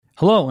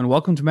Hello, and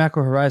welcome to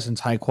Macro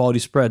Horizons High Quality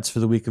Spreads for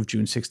the week of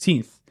June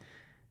 16th.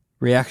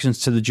 Reactions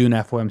to the June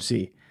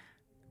FOMC.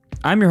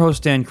 I'm your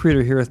host, Dan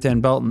Creeder, here with Dan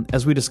Belton,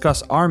 as we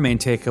discuss our main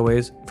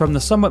takeaways from the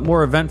somewhat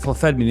more eventful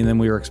Fed meeting than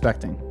we were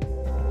expecting.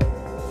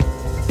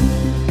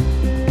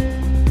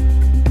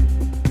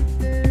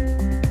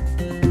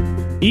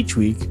 Each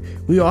week,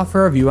 we offer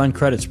our view on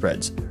credit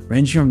spreads,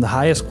 ranging from the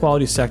highest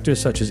quality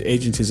sectors such as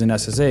agencies and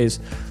SSAs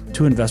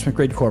to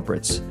investment-grade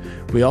corporates.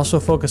 We also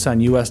focus on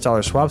U.S.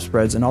 dollar swap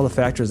spreads and all the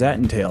factors that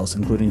entails,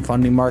 including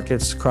funding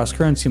markets,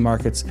 cross-currency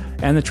markets,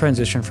 and the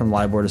transition from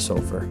LIBOR to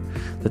SOFR.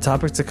 The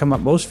topics that come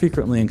up most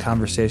frequently in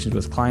conversations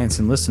with clients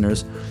and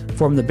listeners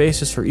form the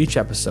basis for each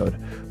episode,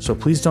 so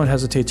please don't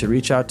hesitate to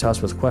reach out to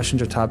us with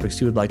questions or topics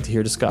you would like to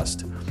hear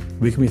discussed.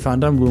 We can be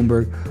found on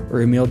Bloomberg or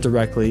emailed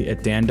directly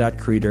at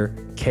dan.creeder,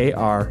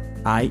 K-R-I-E-T-E-R,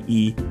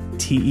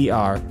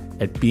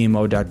 at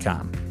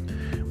bmo.com.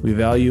 We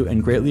value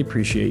and greatly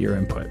appreciate your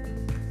input.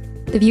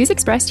 The views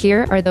expressed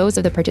here are those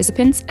of the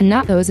participants and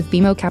not those of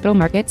BMO Capital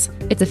Markets,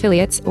 its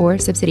affiliates, or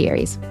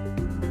subsidiaries.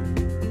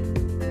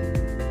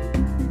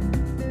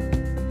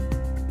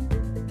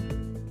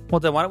 Well,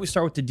 then why don't we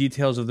start with the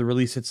details of the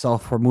release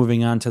itself before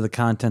moving on to the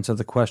contents of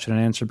the question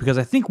and answer, because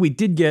I think we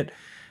did get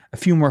a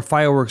few more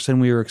fireworks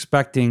than we were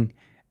expecting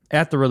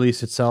at the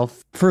release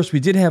itself. First, we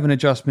did have an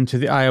adjustment to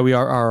the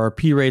IOER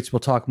RRP rates.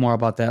 We'll talk more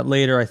about that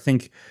later. I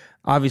think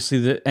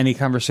obviously, any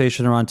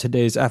conversation around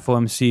today's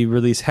FOMC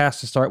release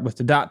has to start with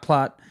the dot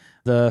plot,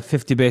 the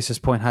 50 basis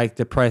point hike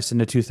that priced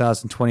into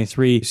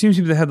 2023. It seems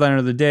to be the headliner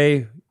of the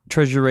day.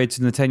 Treasury rates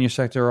in the 10-year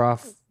sector are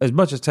off as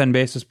much as 10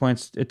 basis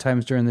points at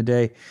times during the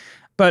day.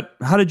 But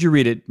how did you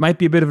read it? Might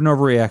be a bit of an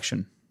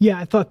overreaction. Yeah,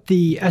 I thought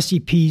the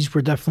SEPs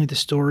were definitely the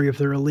story of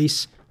the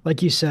release.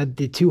 Like you said,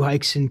 the two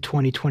hikes in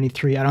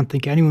 2023, I don't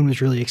think anyone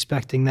was really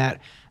expecting that.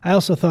 I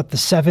also thought the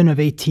 7 of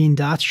 18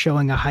 dots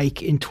showing a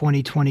hike in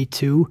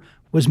 2022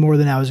 was more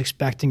than I was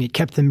expecting. It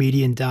kept the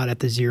median dot at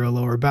the zero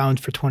lower bound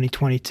for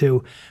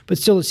 2022, but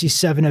still to see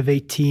 7 of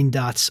 18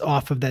 dots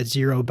off of that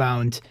zero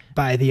bound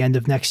by the end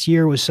of next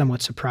year was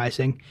somewhat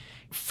surprising.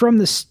 From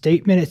the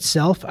statement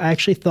itself, I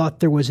actually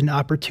thought there was an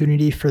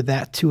opportunity for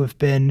that to have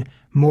been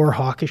more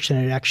hawkish than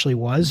it actually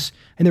was.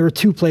 And there were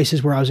two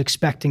places where I was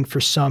expecting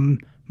for some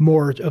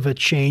more of a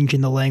change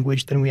in the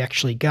language than we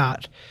actually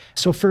got.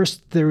 So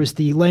first, there was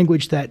the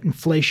language that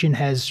inflation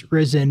has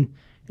risen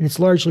and it's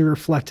largely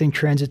reflecting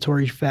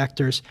transitory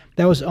factors.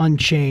 That was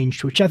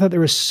unchanged, which I thought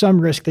there was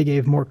some risk they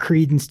gave more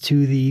credence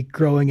to the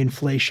growing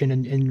inflation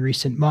in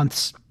recent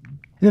months.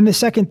 And then the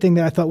second thing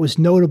that I thought was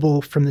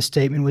notable from the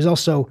statement was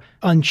also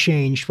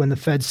unchanged when the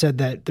Fed said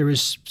that there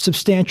was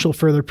substantial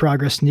further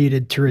progress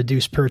needed to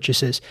reduce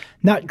purchases.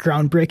 Not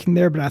groundbreaking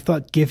there, but I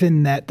thought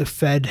given that the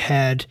Fed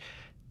had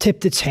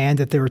tipped its hand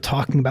that they were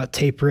talking about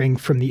tapering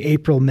from the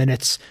April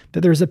minutes, that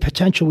there was a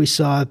potential we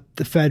saw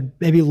the Fed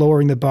maybe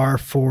lowering the bar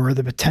for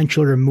the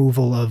potential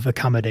removal of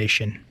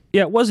accommodation.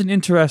 Yeah, it was an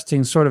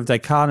interesting sort of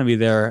dichotomy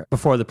there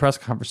before the press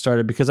conference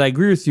started, because I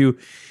agree with you.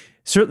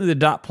 Certainly the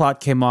dot plot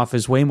came off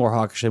as way more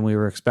hawkish than we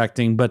were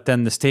expecting, but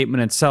then the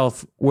statement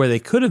itself, where they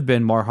could have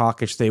been more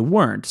hawkish, they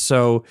weren't.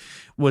 So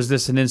was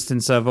this an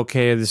instance of,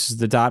 okay, this is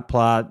the dot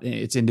plot,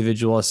 it's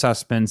individual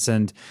assessments,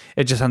 and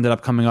it just ended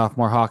up coming off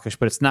more hawkish,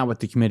 but it's not what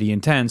the committee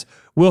intends?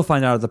 We'll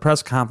find out at the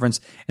press conference.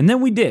 And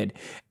then we did.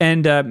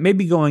 And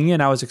maybe going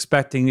in, I was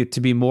expecting it to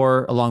be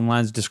more along the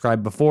lines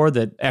described before,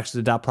 that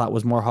actually the dot plot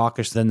was more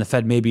hawkish than the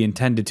Fed maybe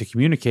intended to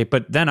communicate.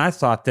 But then I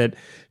thought that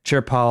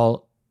Chair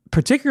Powell,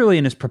 particularly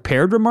in his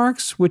prepared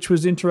remarks, which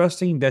was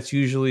interesting. That's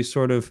usually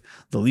sort of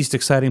the least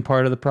exciting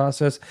part of the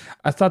process.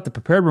 I thought the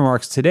prepared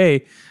remarks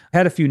today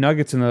had a few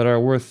nuggets in there that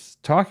are worth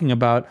talking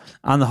about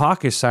on the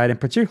hawkish side.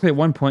 And particularly at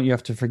one point, you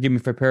have to forgive me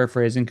for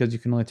paraphrasing because you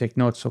can only take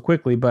notes so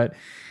quickly, but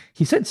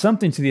he said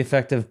something to the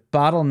effect of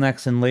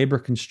bottlenecks and labor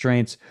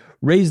constraints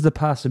raise the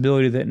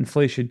possibility that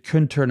inflation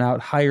could turn out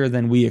higher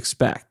than we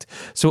expect.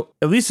 So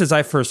at least as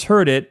I first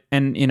heard it,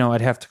 and I'd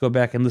have to go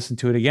back and listen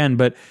to it again,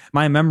 but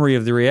my memory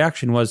of the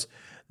reaction was,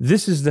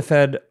 this is the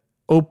Fed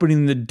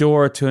opening the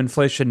door to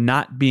inflation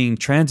not being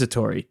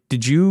transitory.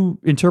 Did you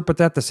interpret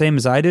that the same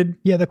as I did?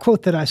 Yeah, the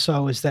quote that I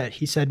saw was that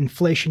he said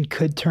inflation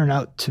could turn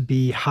out to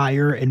be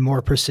higher and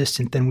more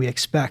persistent than we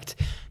expect.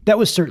 That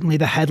was certainly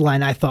the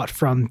headline I thought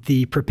from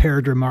the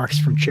prepared remarks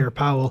from Chair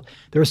Powell.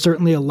 There was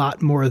certainly a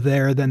lot more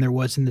there than there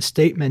was in the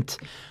statement.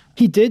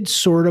 He did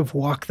sort of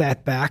walk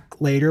that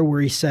back later,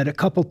 where he said a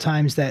couple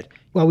times that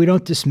while we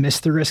don't dismiss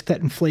the risk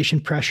that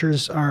inflation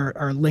pressures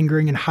are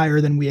lingering and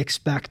higher than we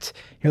expect,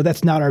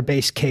 that's not our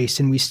base case,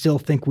 and we still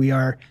think we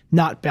are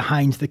not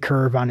behind the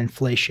curve on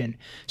inflation.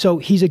 So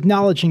he's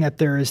acknowledging that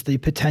there is the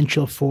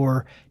potential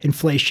for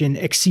inflation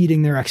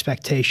exceeding their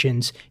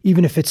expectations,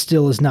 even if it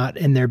still is not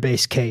in their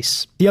base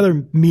case. The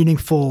other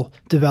meaningful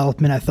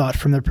development I thought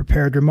from the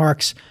prepared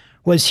remarks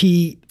was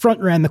he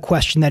front-ran the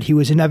question that he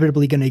was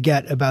inevitably going to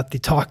get about the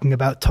talking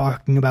about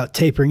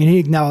tapering, and he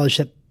acknowledged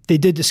that they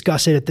did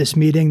discuss it at this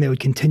meeting. They would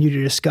continue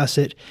to discuss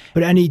it,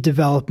 but any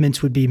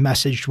developments would be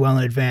messaged well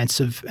in advance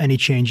of any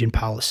change in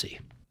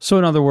policy. So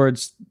in other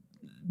words,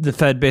 the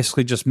Fed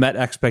basically just met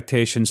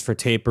expectations for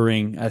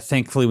tapering.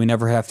 Thankfully, we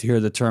never have to hear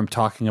the term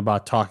talking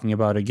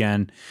about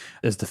again,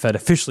 as the Fed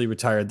officially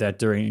retired that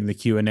during the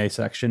Q&A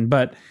section.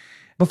 But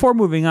before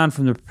moving on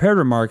from the prepared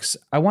remarks,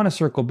 I want to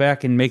circle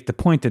back and make the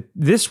point that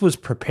this was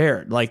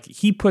prepared. Like,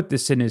 he put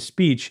this in his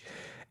speech.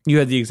 You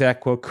had the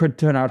exact quote, could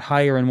turn out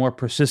higher and more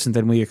persistent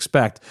than we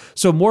expect.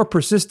 So more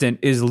persistent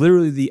is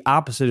literally the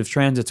opposite of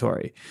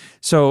transitory.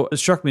 So it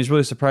struck me as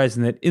really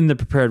surprising that in the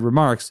prepared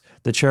remarks,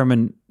 the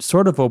chairman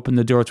sort of opened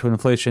the door to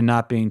inflation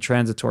not being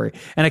transitory.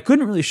 And I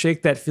couldn't really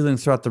shake that feeling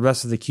throughout the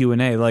rest of the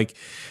Q&A. Like,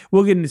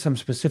 we'll get into some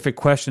specific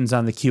questions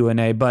on the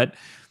Q&A, but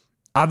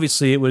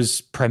obviously it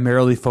was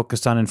primarily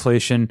focused on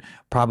inflation,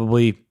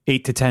 probably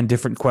 8 to 10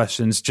 different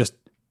questions, just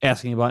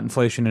asking about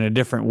inflation in a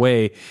different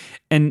way.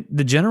 And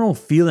the general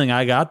feeling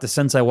I got, the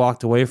sense I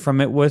walked away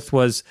from it with,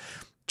 was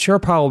Chair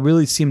Powell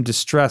really seemed to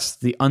stress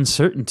the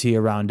uncertainty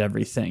around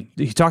everything.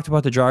 He talked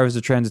about the drivers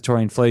of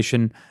transitory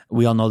inflation.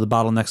 We all know the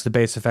bottlenecks, the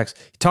base effects.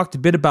 He talked a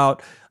bit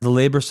about the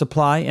labor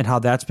supply and how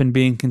that's been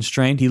being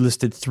constrained. He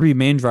listed 3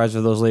 main drivers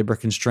of those labor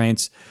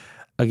constraints.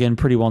 Again,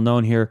 pretty well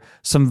known here.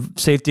 Some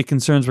safety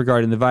concerns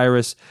regarding the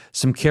virus,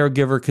 some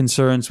caregiver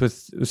concerns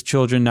with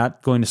children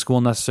not going to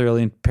school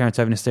necessarily and parents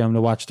having to stay home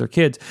to watch their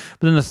kids.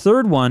 But then the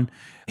third one,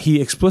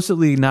 he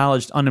explicitly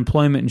acknowledged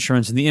unemployment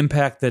insurance and the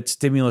impact that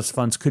stimulus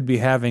funds could be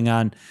having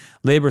on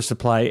labor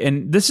supply.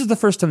 And this is the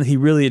first time that he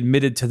really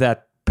admitted to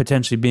that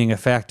potentially being a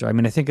factor. I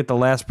mean, I think at the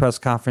last press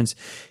conference,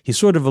 he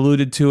sort of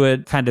alluded to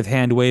it kind of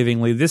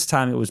hand-wavingly. This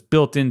time it was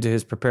built into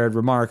his prepared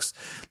remarks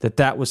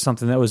that was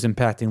something that was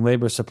impacting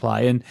labor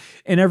supply. And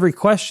in every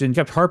question,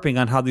 kept harping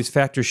on how these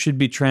factors should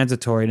be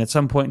transitory, and at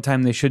some point in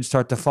time, they should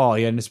start to fall.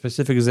 He had a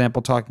specific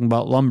example talking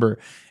about lumber.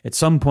 At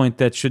some point,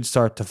 that should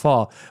start to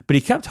fall. But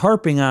he kept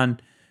harping on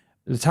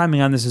the timing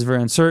on this is very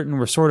uncertain.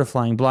 We're sort of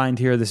flying blind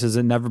here. This is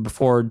a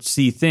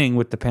never-before-seen thing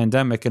with the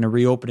pandemic and a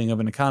reopening of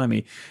an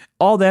economy.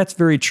 All that's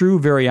very true,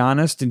 very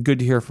honest, and good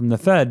to hear from the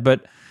Fed.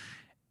 But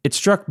it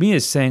struck me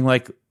as saying,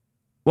 like,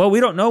 well, we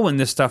don't know when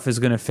this stuff is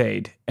going to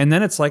fade. And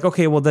then it's like,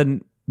 okay, well,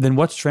 then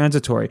what's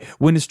transitory?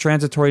 When is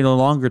transitory no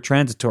longer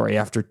transitory?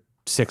 After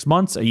 6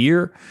 months, a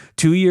year,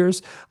 2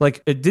 years?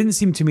 Like, it didn't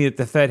seem to me that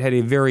the Fed had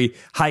a very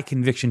high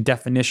conviction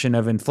definition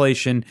of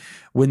inflation,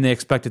 when they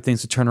expected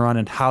things to turn around,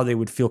 and how they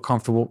would feel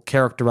comfortable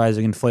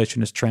characterizing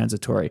inflation as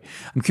transitory.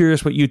 I'm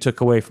curious what you took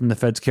away from the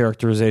Fed's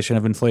characterization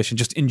of inflation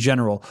just in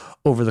general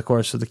over the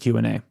course of the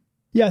Q&A.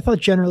 Yeah, I thought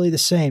generally the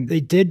same.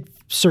 They did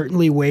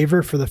certainly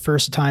waver for the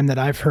first time that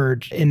I've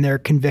heard in their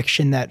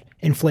conviction that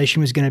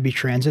inflation was going to be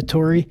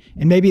transitory.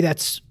 And maybe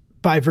that's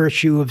by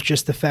virtue of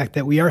just the fact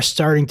that we are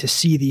starting to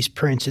see these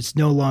prints. It's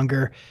no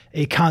longer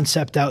a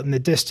concept out in the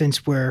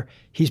distance where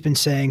he's been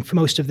saying for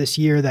most of this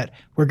year that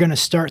we're going to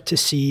start to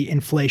see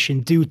inflation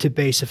due to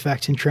base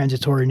effects and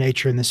transitory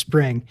nature in the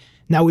spring.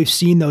 Now we've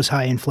seen those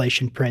high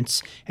inflation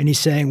prints, and he's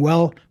saying,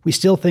 well, we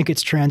still think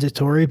it's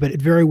transitory, but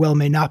it very well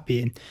may not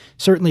be. And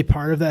certainly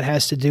part of that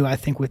has to do, I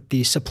think, with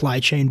the supply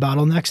chain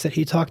bottlenecks that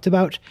he talked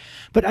about.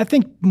 But I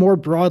think more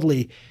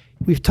broadly,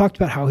 we've talked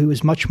about how he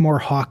was much more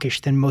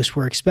hawkish than most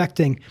were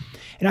expecting.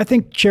 And I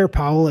think Chair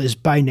Powell is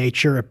by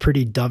nature a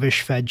pretty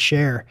dovish Fed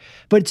chair,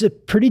 but it's a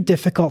pretty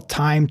difficult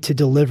time to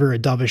deliver a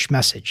dovish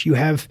message. You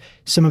have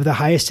some of the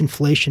highest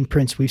inflation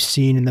prints we've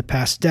seen in the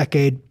past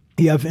decade.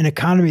 You have an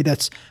economy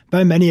that's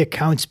by many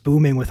accounts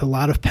booming, with a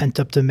lot of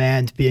pent-up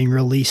demand being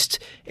released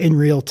in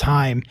real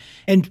time.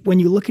 And when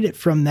you look at it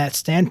from that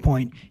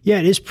standpoint, yeah,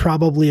 it is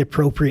probably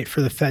appropriate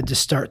for the Fed to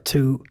start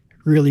to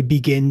really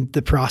begin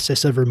the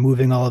process of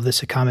removing all of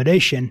this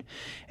accommodation.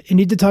 You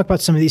need to talk about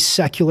some of these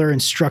secular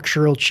and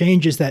structural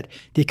changes that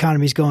the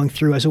economy is going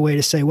through as a way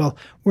to say, well,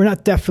 we're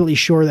not definitely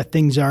sure that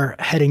things are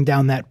heading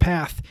down that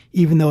path,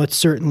 even though it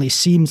certainly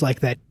seems like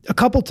that. A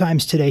couple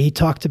times today, he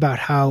talked about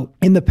how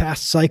in the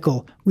past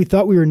cycle, we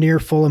thought we were near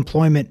full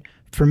employment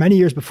for many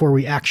years before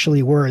we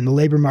actually were, and the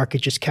labor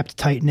market just kept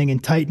tightening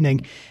and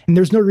tightening. And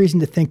there's no reason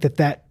to think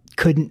that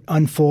couldn't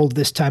unfold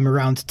this time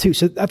around too.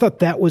 So I thought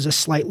that was a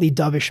slightly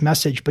dovish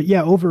message. But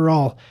yeah,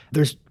 overall,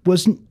 there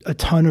wasn't a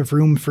ton of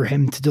room for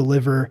him to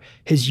deliver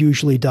his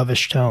usually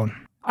dovish tone.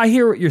 I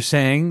hear what you're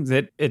saying,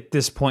 that at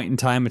this point in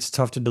time, it's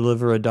tough to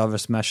deliver a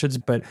dovish message,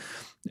 but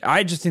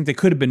I just think they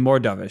could have been more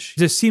dovish.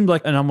 This seemed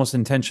like an almost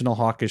intentional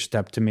hawkish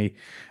step to me.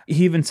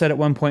 He even said at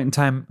one point in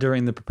time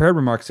during the prepared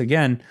remarks,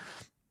 again,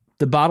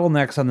 the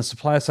bottlenecks on the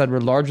supply side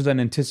were larger than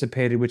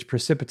anticipated, which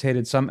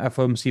precipitated some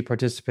FOMC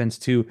participants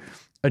to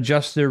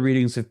adjust their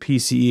readings of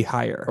PCE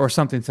higher, or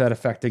something to that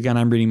effect. Again,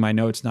 I'm reading my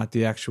notes, not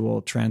the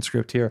actual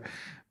transcript here.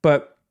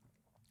 But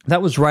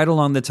that was right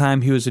along the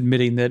time he was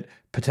admitting that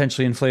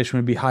potentially inflation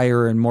would be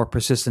higher and more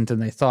persistent than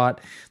they thought.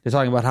 They're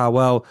talking about how,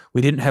 well,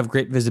 we didn't have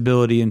great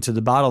visibility into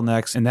the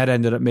bottlenecks, and that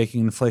ended up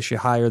making inflation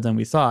higher than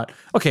we thought.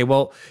 Okay,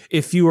 well,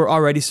 if you were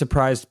already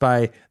surprised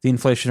by the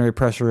inflationary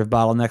pressure of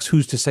bottlenecks,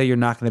 who's to say you're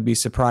not going to be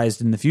surprised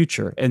in the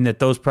future, and that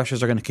those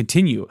pressures are going to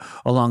continue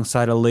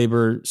alongside a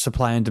labor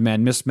supply and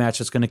demand mismatch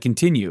that's going to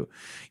continue?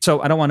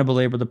 So I don't want to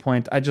belabor the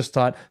point. I just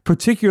thought,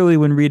 particularly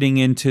when reading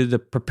into the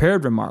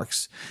prepared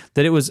remarks,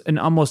 that it was an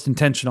almost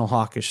intentional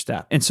hawkish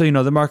step. And so,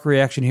 the market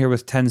reaction here with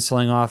with 10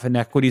 selling off and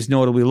equities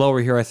notably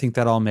lower here, I think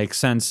that all makes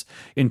sense.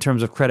 In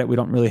terms of credit, we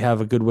don't really have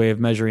a good way of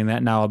measuring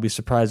that now. I'll be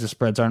surprised if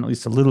spreads aren't at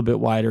least a little bit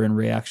wider in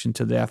reaction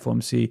to the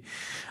FOMC.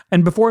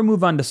 And before we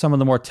move on to some of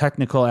the more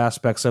technical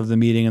aspects of the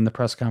meeting and the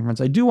press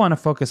conference, I do want to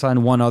focus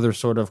on one other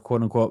sort of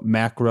quote-unquote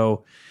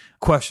macro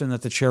question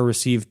that the chair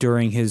received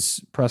during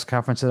his press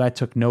conference that I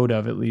took note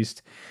of, at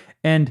least.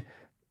 And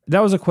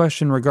that was a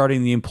question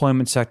regarding the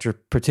employment sector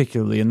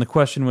particularly. And the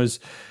question was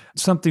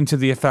something to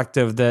the effect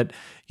of that,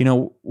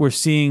 we're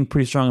seeing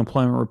pretty strong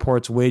employment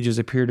reports. Wages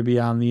appear to be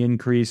on the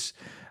increase.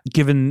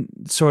 Given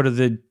sort of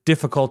the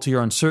difficulty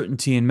or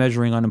uncertainty in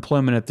measuring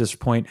unemployment at this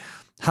point,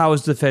 how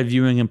is the Fed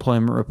viewing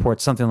employment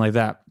reports? Something like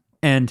that.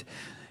 And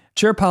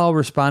Chair Powell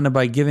responded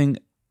by giving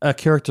a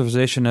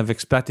characterization of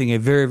expecting a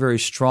very, very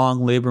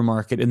strong labor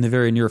market in the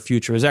very near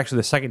future. It was actually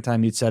the second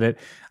time he'd said it.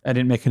 I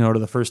didn't make a note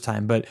of the first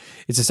time, but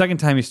it's the second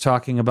time he's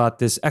talking about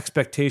this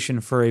expectation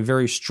for a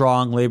very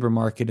strong labor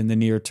market in the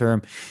near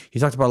term. He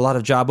talked about a lot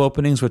of job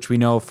openings, which we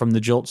know from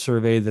the JOLT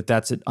survey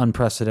that's at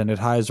unprecedented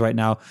highs right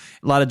now.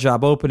 A lot of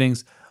job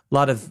openings, a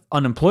lot of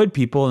unemployed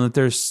people, and that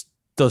there's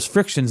those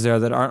frictions there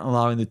that aren't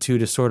allowing the two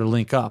to sort of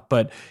link up.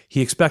 But he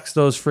expects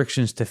those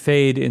frictions to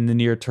fade in the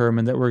near term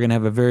and that we're going to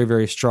have a very,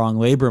 very strong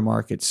labor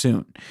market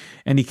soon.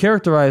 And he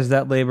characterized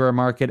that labor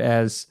market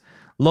as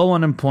low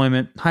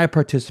unemployment, high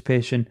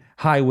participation,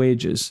 high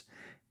wages.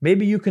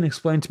 Maybe you can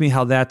explain to me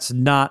how that's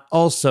not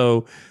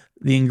also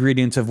the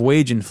ingredients of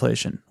wage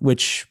inflation,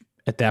 which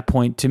at that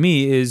point to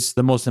me is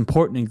the most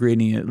important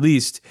ingredient, at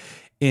least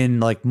in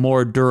like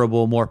more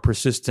durable, more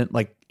persistent,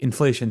 like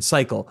inflation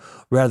cycle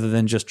rather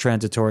than just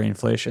transitory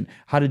inflation.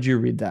 How did you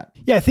read that?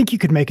 Yeah, I think you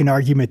could make an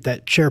argument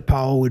that Chair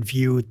Powell would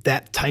view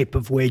that type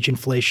of wage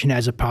inflation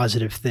as a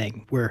positive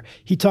thing, where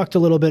he talked a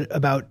little bit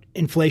about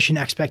inflation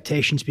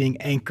expectations being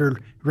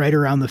anchored right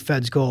around the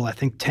Fed's goal. I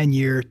think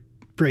 10-year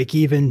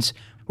break-evens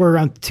were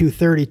around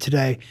 230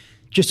 today,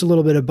 just a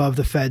little bit above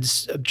the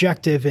Fed's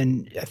objective.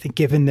 And I think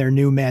given their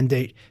new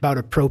mandate, about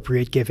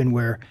appropriate given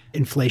where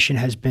inflation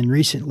has been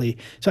recently.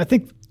 So I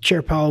think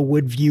Chair Powell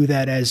would view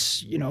that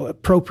as,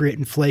 appropriate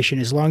inflation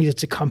as long as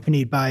it's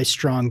accompanied by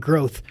strong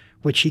growth,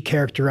 which he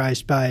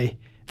characterized by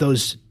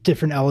those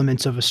different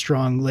elements of a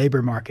strong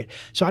labor market.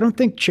 So I don't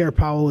think Chair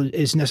Powell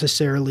is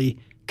necessarily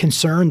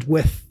concerned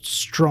with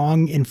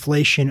strong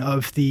inflation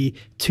of the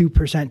 2%,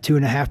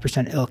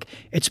 2.5% ilk.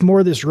 It's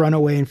more this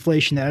runaway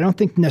inflation that I don't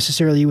think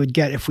necessarily you would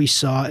get if we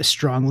saw a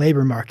strong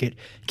labor market.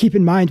 Keep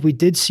in mind, we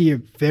did see a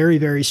very,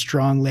 very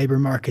strong labor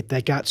market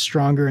that got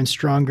stronger and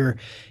stronger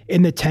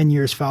in the 10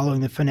 years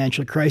following the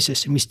financial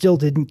crisis, and we still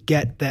didn't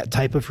get that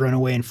type of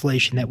runaway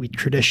inflation that we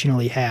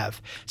traditionally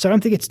have. So I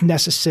don't think it's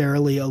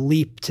necessarily a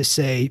leap to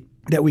say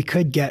that we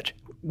could get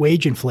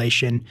wage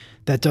inflation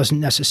that doesn't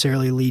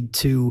necessarily lead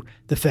to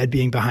the Fed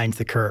being behind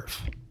the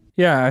curve.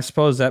 Yeah, I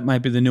suppose that might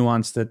be the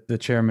nuance that the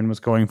chairman was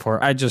going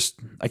for. I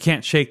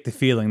can't shake the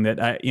feeling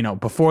that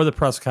before the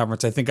press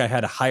conference, I think I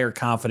had a higher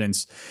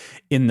confidence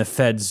in the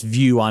Fed's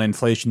view on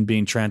inflation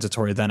being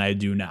transitory than I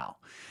do now.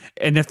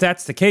 And if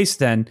that's the case,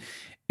 then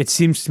it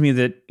seems to me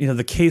that,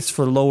 the case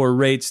for lower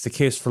rates, the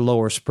case for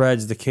lower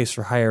spreads, the case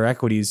for higher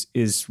equities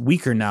is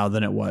weaker now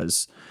than it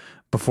was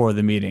before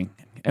the meeting.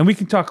 And we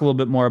can talk a little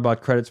bit more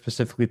about credit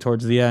specifically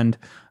towards the end.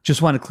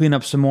 Just want to clean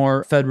up some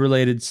more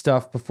Fed-related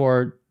stuff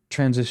before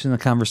transition the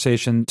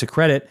conversation to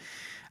credit.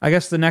 I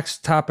guess the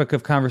next topic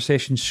of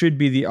conversation should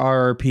be the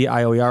RRP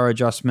IOER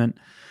adjustment.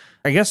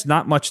 I guess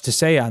not much to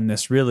say on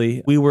this,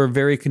 really. We were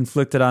very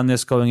conflicted on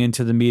this going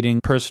into the meeting.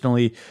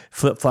 Personally,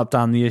 flip-flopped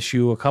on the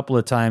issue a couple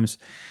of times,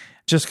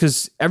 just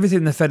because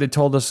everything the Fed had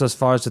told us as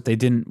far as that they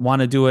didn't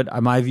want to do it.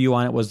 My view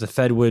on it was the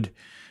Fed would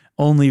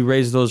only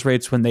raise those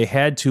rates when they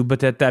had to,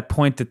 but at that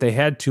point that they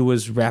had to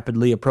was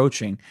rapidly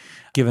approaching,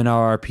 given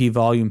RRP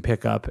volume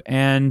pickup.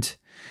 And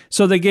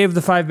so they gave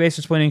the 5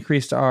 basis point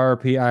increase to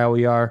RRP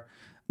IOER.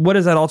 What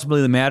does that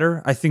ultimately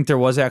matter? I think there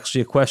was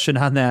actually a question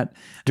on that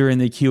during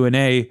the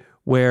Q&A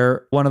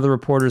where one of the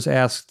reporters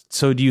asked,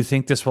 so do you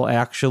think this will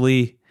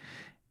actually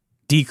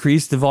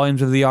decrease the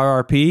volumes of the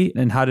RRP?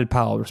 And how did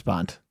Powell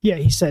respond? Yeah,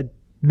 he said,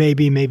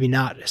 maybe, maybe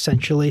not,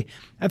 essentially.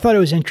 I thought it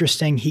was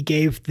interesting. He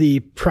gave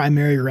the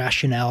primary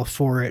rationale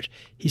for it.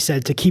 He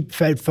said to keep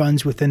Fed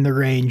funds within the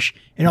range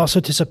and also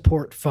to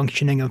support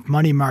functioning of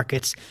money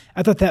markets.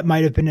 I thought that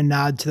might have been a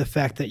nod to the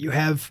fact that you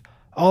have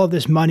all of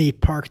this money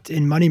parked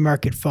in money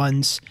market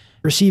funds,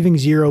 receiving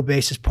 0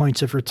 basis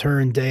points of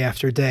return day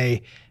after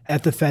day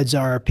at the Fed's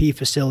RRP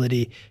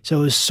facility. So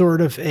it was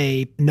sort of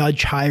a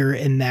nudge higher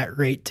in that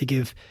rate to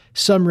give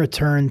some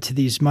return to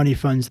these money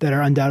funds that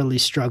are undoubtedly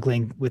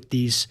struggling with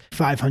these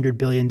 $500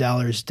 billion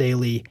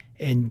daily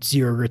in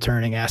 0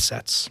 returning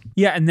assets.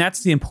 Yeah, and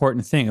that's the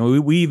important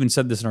thing. We even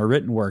said this in our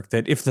written work,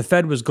 that if the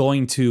Fed was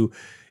going to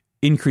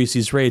increase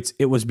these rates,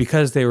 it was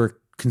because they were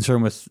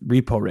concerned with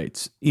repo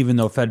rates, even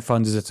though Fed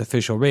funds is its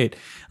official rate.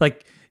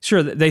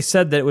 Sure, they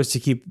said that it was to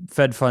keep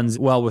Fed funds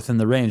well within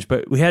the range,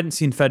 but we hadn't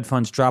seen Fed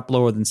funds drop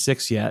lower than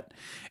 6 yet.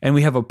 And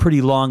we have a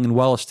pretty long and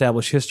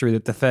well-established history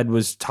that the Fed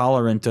was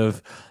tolerant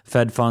of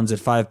Fed funds at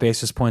 5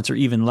 basis points or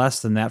even less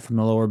than that from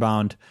the lower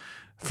bound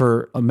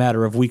for a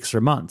matter of weeks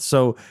or months.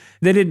 So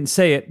they didn't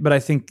say it, but I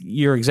think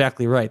you're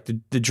exactly right.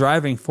 The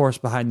driving force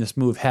behind this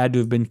move had to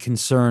have been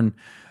concern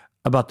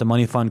about the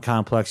money fund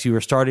complex. You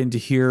were starting to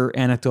hear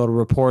anecdotal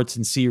reports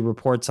and see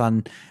reports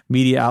on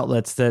media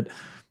outlets that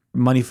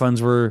money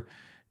funds were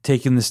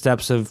taking the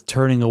steps of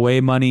turning away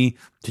money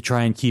to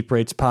try and keep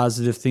rates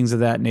positive, things of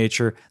that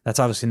nature. That's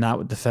obviously not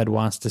what the Fed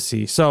wants to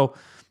see. So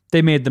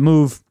they made the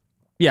move.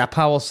 Yeah,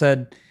 Powell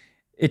said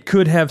it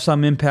could have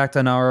some impact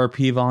on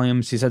RRP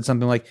volumes. He said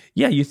something like,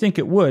 yeah, you think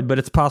it would, but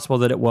it's possible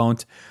that it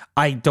won't.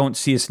 I don't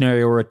see a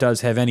scenario where it does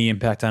have any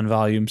impact on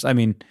volumes. I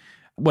mean,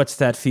 what's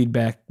that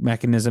feedback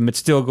mechanism? It's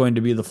still going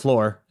to be the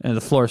floor, and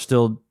the floor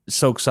still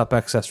soaks up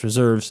excess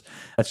reserves.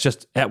 That's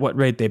just at what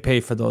rate they pay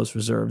for those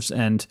reserves.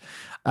 And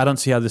I don't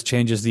see how this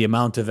changes the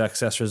amount of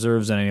excess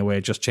reserves in any way.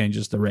 It just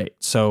changes the rate.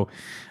 So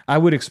I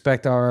would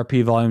expect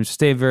RRP volumes to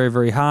stay very,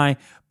 very high,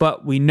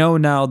 but we know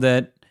now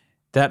that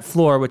that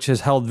floor, which has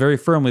held very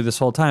firmly this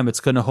whole time, it's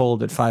going to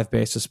hold at 5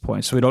 basis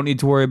points. So we don't need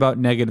to worry about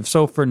negative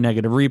SOFR,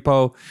 negative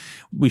repo.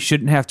 We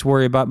shouldn't have to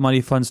worry about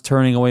money funds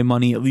turning away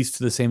money, at least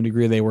to the same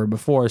degree they were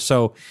before.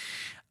 So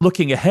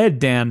looking ahead,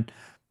 Dan,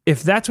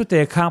 if that's what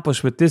they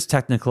accomplish with this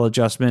technical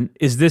adjustment,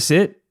 is this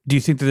it? Do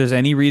you think that there's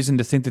any reason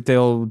to think that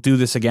they'll do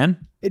this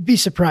again? It'd be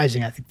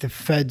surprising. I think the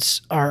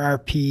Fed's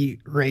RRP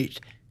rate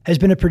has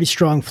been a pretty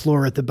strong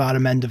floor at the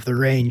bottom end of the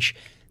range.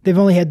 They've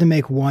only had to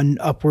make one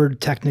upward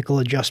technical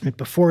adjustment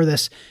before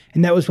this,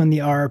 and that was when the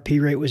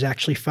RRP rate was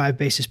actually 5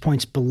 basis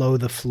points below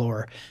the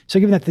floor. So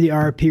given that the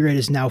RRP rate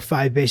is now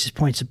 5 basis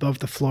points above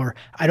the floor,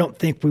 I don't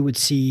think we would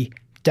see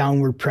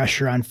downward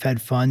pressure on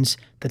Fed funds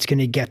that's going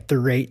to get the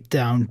rate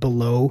down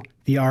below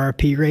the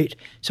RRP rate.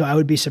 So I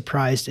would be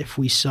surprised if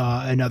we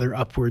saw another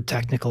upward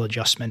technical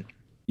adjustment.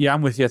 Yeah,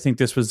 I'm with you. I think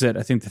this was it.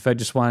 I think the Fed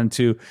just wanted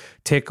to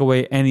take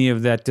away any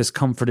of that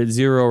discomfort at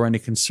zero or any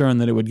concern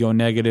that it would go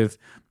negative.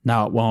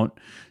 Now it won't.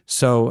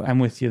 So I'm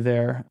with you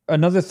there.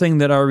 Another thing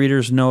that our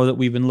readers know that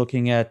we've been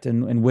looking at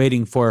and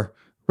waiting for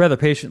rather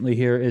patiently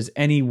here is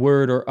any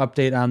word or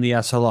update on the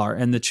SLR.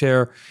 And the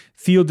chair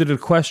fielded a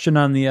question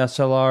on the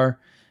SLR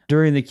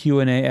during the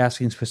Q&A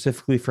asking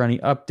specifically for any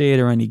update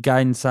or any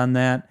guidance on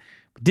that.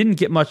 Didn't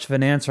get much of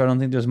an answer. I don't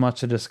think there's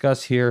much to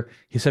discuss here.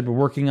 He said, we're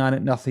working on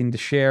it, nothing to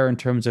share in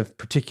terms of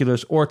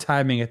particulars or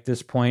timing at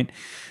this point,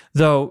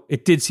 though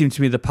it did seem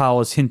to me that Powell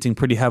is hinting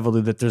pretty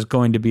heavily that there's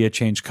going to be a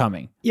change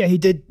coming. Yeah, he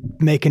did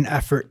make an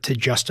effort to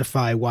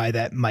justify why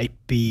that might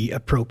be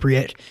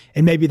appropriate,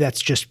 and maybe that's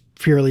just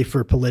purely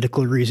for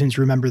political reasons.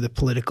 Remember the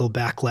political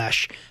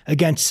backlash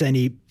against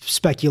any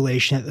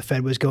speculation that the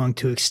Fed was going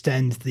to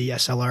extend the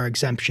SLR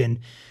exemption.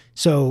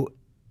 So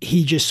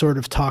he just sort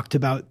of talked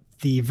about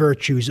the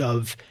virtues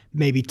of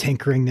maybe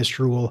tinkering this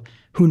rule.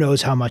 Who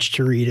knows how much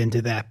to read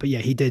into that? But yeah,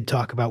 he did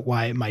talk about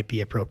why it might be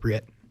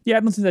appropriate. Yeah,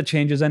 I don't think that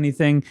changes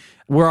anything.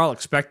 We're all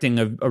expecting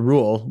a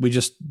rule. We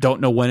just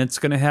don't know when it's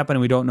going to happen,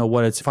 and we don't know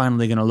what it's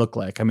finally going to look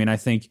like. I mean, I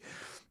think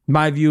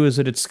my view is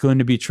that it's going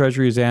to be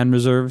treasuries and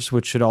reserves,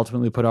 which should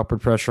ultimately put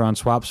upward pressure on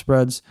swap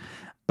spreads.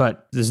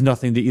 But there's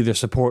nothing to either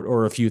support or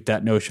refute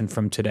that notion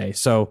from today.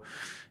 So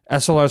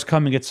SLR is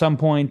coming at some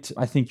point.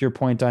 I think your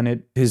point on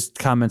it, his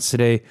comments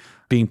today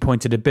being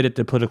pointed a bit at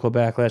the political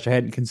backlash, I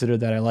hadn't considered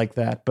that. I like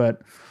that.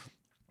 But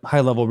high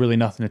level, really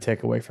nothing to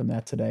take away from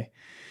that today.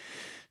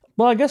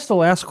 Well, I guess the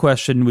last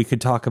question we could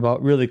talk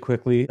about really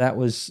quickly, that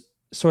was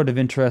sort of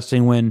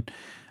interesting when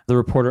the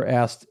reporter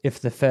asked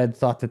if the Fed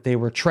thought that they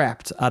were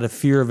trapped out of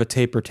fear of a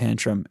taper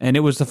tantrum. And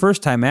it was the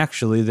first time,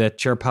 actually, that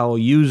Chair Powell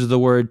used the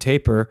word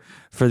taper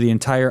for the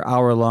entire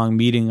hour-long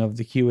meeting of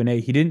the Q&A.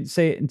 He didn't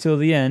say it until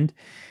the end,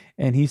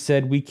 and he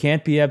said, we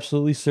can't be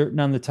absolutely certain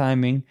on the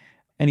timing.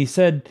 And he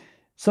said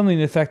something to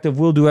the effect of,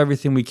 we'll do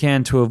everything we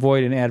can to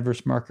avoid an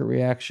adverse market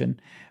reaction.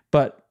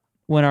 But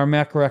when our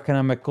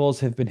macroeconomic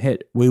goals have been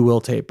hit, we will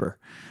taper.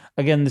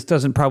 Again, this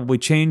doesn't probably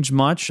change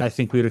much. I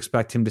think we would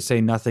expect him to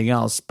say nothing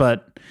else.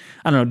 But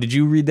I don't know, did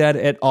you read that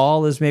at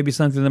all as maybe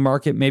something the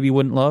market maybe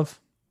wouldn't love?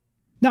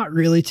 Not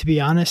really, to be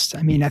honest.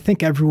 I mean, I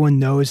think everyone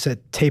knows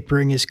that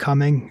tapering is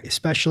coming,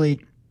 especially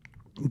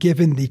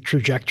given the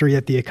trajectory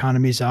that the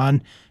economy's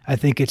on. I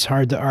think it's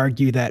hard to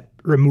argue that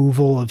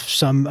removal of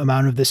some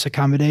amount of this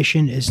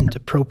accommodation isn't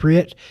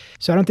appropriate.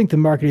 So I don't think the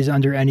market is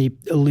under any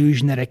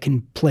illusion that it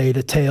can play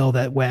the tail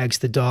that wags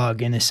the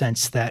dog, in a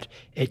sense that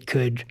it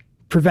could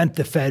prevent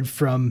the Fed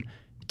from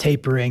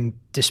tapering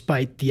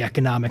despite the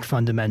economic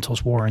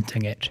fundamentals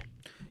warranting it.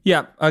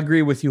 Yeah, I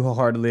agree with you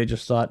wholeheartedly. I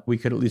just thought we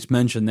could at least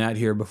mention that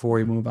here before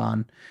we move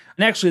on.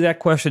 And actually, that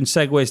question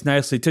segues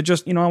nicely to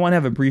just, I want to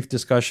have a brief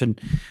discussion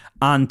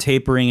on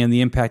tapering and the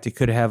impact it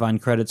could have on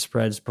credit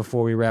spreads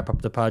before we wrap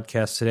up the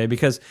podcast today,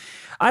 because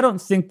I don't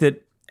think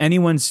that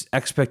anyone's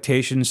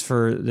expectations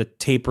for the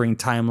tapering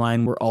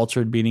timeline were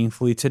altered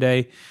meaningfully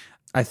today.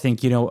 I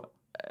think,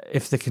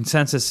 if the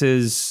consensus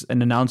is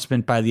an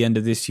announcement by the end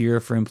of this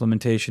year for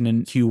implementation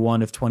in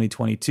Q1 of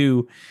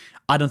 2022,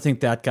 I don't think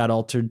that got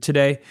altered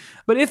today.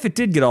 But if it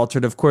did get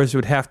altered, of course, it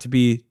would have to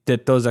be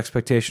that those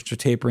expectations for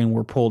tapering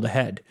were pulled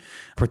ahead,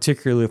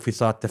 particularly if we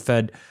thought the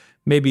Fed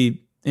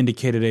maybe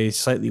indicated a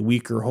slightly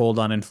weaker hold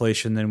on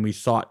inflation than we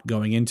thought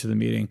going into the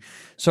meeting.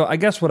 So I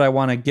guess what I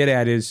want to get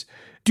at is,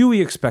 do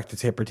we expect a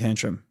taper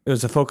tantrum? It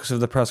was the focus of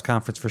the press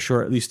conference for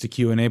sure, at least the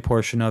Q&A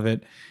portion of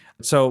it.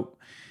 So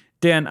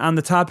Dan, on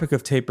the topic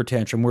of taper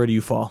tantrum, where do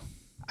you fall?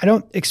 I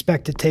don't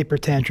expect a taper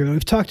tantrum.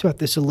 We've talked about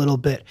this a little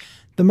bit.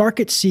 The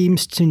market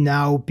seems to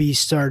now be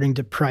starting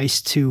to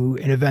price to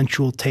an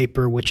eventual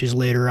taper, which is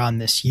later on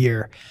this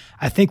year.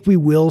 I think we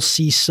will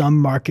see some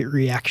market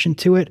reaction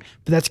to it,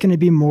 but that's going to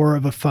be more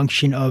of a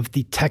function of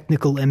the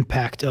technical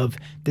impact of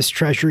this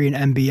Treasury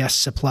and MBS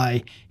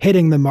supply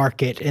hitting the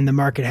market and the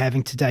market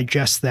having to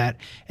digest that,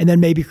 and then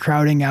maybe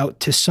crowding out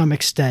to some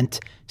extent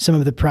some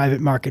of the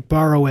private market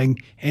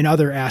borrowing and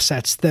other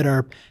assets that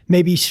are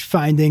maybe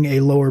finding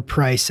a lower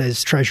price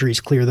as treasuries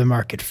clear the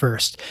market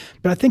first.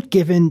 But I think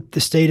given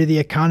the state of the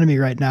economy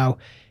right now,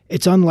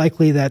 it's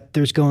unlikely that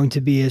there's going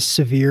to be a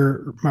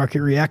severe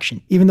market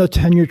reaction. Even though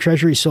 10-year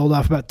treasury sold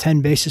off about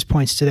 10 basis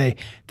points today,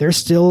 they're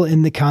still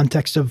in the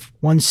context of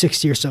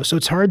 160 or so. So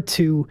it's hard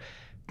to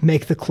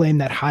make the claim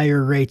that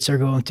higher rates are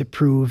going to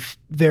prove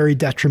very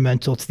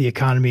detrimental to the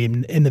economy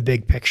in the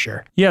big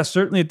picture. Yeah,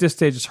 certainly at this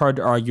stage, it's hard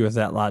to argue with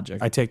that logic.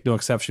 I take no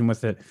exception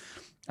with it.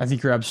 I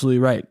think you're absolutely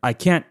right. I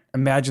can't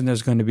imagine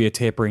there's going to be a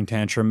tapering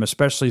tantrum,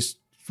 especially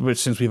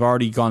since we've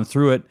already gone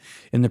through it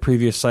in the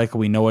previous cycle.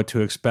 We know what to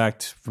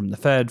expect from the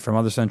Fed, from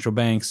other central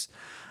banks.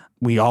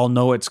 We all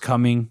know it's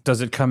coming.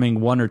 Does it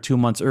coming 1 or 2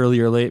 months early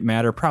or late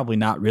matter? Probably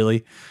not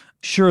really.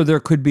 Sure, there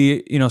could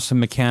be,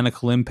 some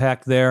mechanical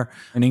impact there,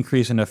 an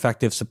increase in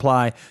effective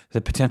supply,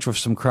 the potential for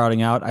some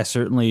crowding out. I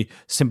certainly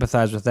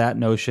sympathize with that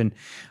notion.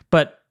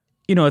 But,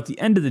 at the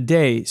end of the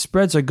day,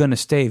 spreads are going to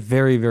stay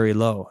very, very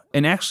low.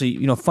 And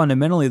actually,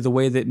 fundamentally, the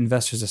way that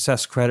investors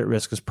assess credit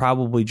risk is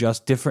probably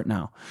just different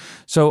now.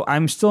 So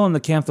I'm still in the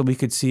camp that we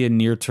could see a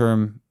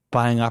near-term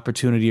buying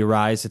opportunity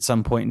arise at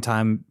some point in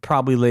time,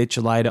 probably late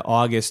July to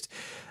August.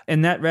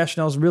 And that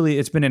rationale is really,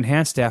 it's been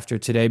enhanced after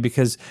today,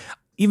 because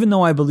even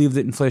though I believe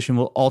that inflation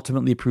will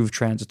ultimately prove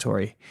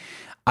transitory,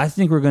 I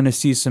think we're going to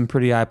see some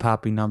pretty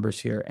eye-popping numbers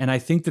here. And I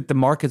think that the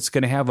market's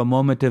going to have a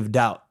moment of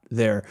doubt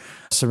there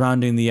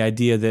surrounding the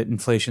idea that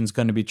inflation is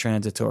going to be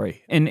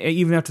transitory. And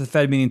even after the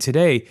Fed meeting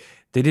today,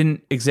 they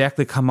didn't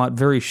exactly come out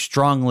very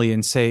strongly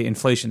and say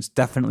inflation's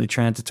definitely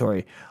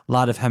transitory. A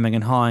lot of hemming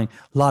and hawing,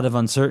 a lot of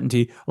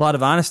uncertainty, a lot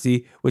of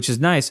honesty, which is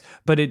nice,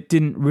 but it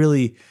didn't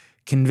really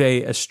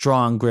convey a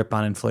strong grip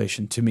on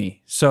inflation to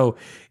me. So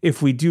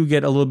if we do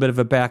get a little bit of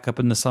a backup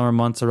in the summer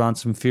months around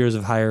some fears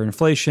of higher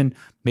inflation,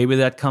 maybe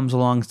that comes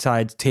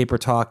alongside taper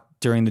talk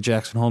during the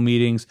Jackson Hole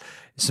meetings,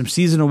 some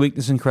seasonal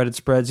weakness in credit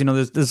spreads.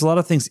 There's a lot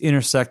of things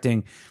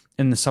intersecting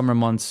in the summer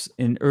months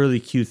in early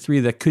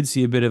Q3 that could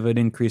see a bit of an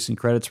increase in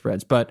credit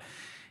spreads. But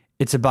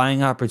it's a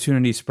buying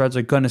opportunity. Spreads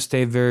are going to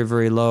stay very,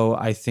 very low,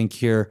 I think,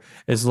 here,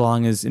 as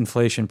long as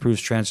inflation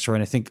proves transitory.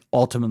 And I think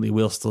ultimately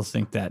we'll still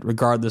think that,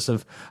 regardless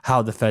of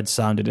how the Fed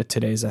sounded at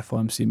today's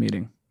FOMC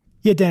meeting.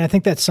 Yeah, Dan, I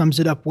think that sums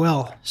it up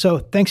well. So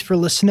thanks for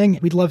listening.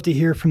 We'd love to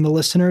hear from the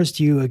listeners.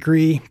 Do you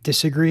agree,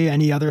 disagree?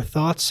 Any other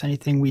thoughts?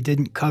 Anything we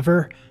didn't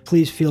cover?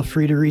 Please feel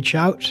free to reach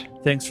out.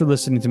 Thanks for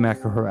listening to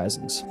Macro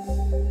Horizons.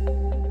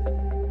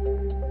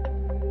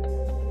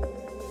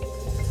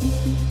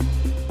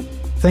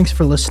 Thanks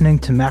for listening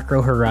to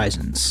Macro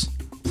Horizons.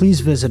 Please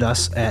visit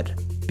us at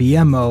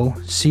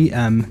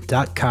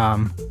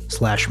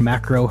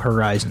bmocm.com/macro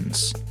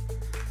horizons.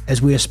 As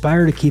we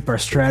aspire to keep our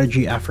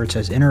strategy efforts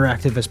as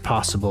interactive as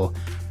possible,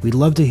 we'd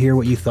love to hear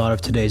what you thought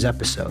of today's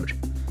episode.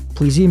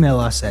 Please email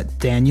us at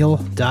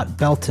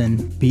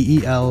daniel.belton,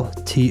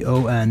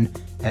 BELTON,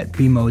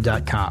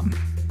 @bmo.com.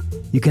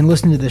 You can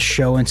listen to this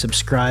show and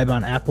subscribe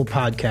on Apple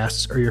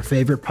Podcasts or your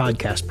favorite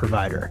podcast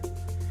provider.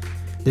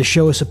 This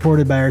show is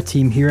supported by our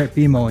team here at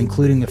BMO,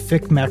 including the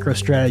FIC Macro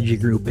Strategy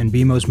Group and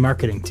BMO's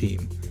marketing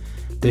team.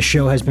 This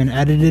show has been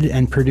edited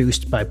and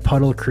produced by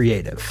Puddle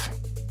Creative.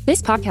 This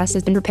podcast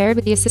has been prepared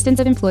with the assistance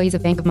of employees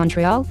of Bank of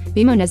Montreal,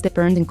 BMO Nesbitt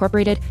Burns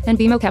Incorporated, and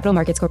BMO Capital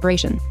Markets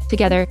Corporation.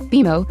 Together,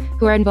 BMO,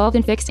 who are involved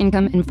in fixed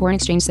income and foreign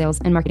exchange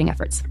sales and marketing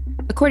efforts.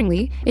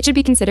 Accordingly, it should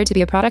be considered to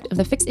be a product of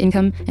the fixed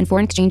income and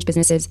foreign exchange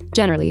businesses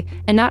generally,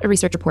 and not a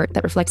research report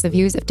that reflects the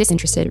views of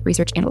disinterested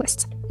research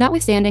analysts.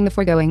 Notwithstanding the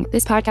foregoing,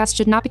 this podcast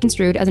should not be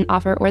construed as an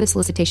offer or the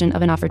solicitation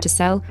of an offer to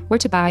sell or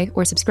to buy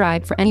or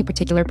subscribe for any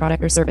particular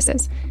product or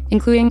services,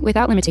 including,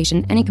 without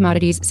limitation, any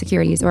commodities,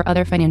 securities, or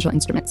other financial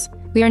instruments.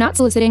 We are not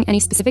soliciting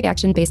any specific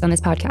action based on this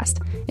podcast.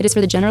 It is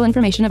for the general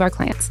information of our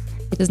clients.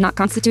 It does not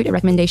constitute a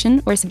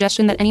recommendation or a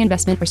suggestion that any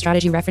investment or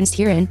strategy referenced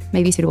herein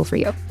may be suitable for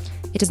you.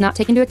 It does not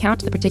take into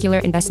account the particular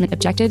investment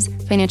objectives,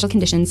 financial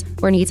conditions,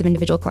 or needs of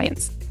individual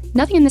clients.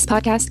 Nothing in this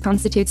podcast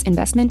constitutes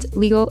investment,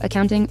 legal,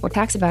 accounting, or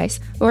tax advice,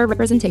 or a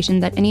representation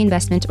that any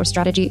investment or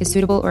strategy is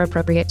suitable or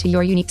appropriate to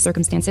your unique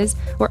circumstances,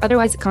 or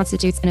otherwise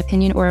constitutes an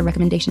opinion or a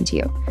recommendation to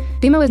you.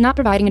 BMO is not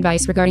providing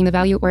advice regarding the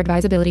value or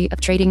advisability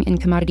of trading in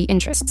commodity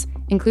interests,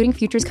 including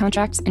futures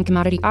contracts and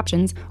commodity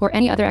options, or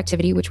any other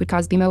activity which would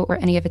cause BMO or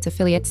any of its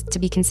affiliates to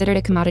be considered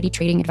a commodity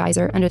trading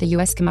advisor under the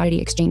U.S. Commodity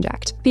Exchange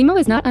Act. BMO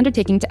is not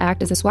undertaking to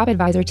act as a swap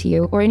advisor to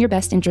you or in your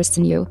best interests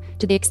in you.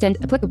 To the extent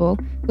applicable,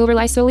 will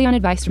rely solely on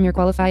advice from your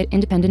qualified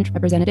independent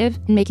representative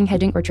in making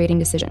hedging or trading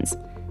decisions.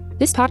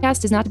 This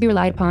podcast is not to be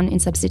relied upon in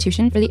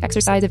substitution for the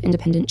exercise of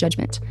independent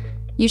judgment.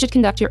 You should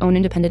conduct your own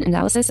independent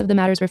analysis of the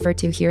matters referred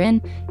to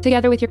herein,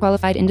 together with your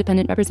qualified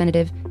independent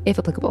representative, if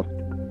applicable.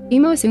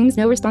 BMO assumes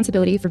no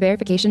responsibility for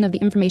verification of the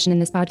information in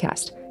this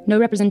podcast. No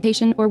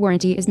representation or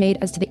warranty is made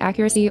as to the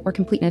accuracy or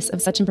completeness of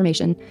such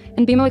information,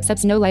 and BMO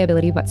accepts no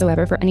liability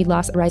whatsoever for any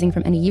loss arising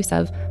from any use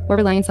of or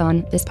reliance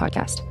on this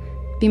podcast.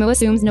 BMO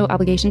assumes no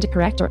obligation to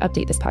correct or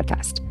update this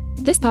podcast.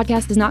 This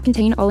podcast does not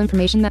contain all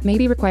information that may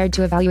be required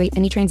to evaluate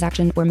any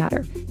transaction or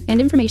matter, and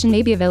information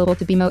may be available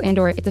to BMO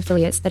and/or its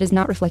affiliates that is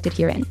not reflected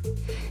herein.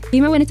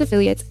 BMO and its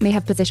affiliates may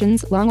have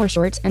positions, long or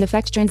short, and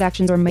affect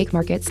transactions or make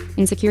markets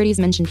in securities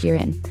mentioned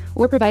herein,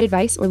 or provide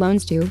advice or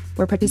loans to,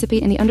 or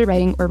participate in the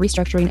underwriting or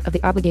restructuring of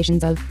the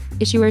obligations of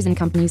issuers and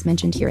companies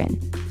mentioned herein.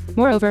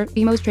 Moreover,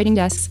 BMO's trading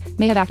desks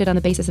may have acted on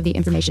the basis of the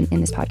information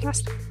in this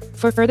podcast.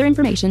 For further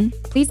information,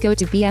 please go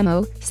to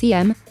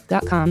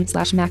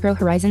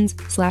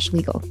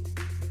bmocm.com/macrohorizons/legal.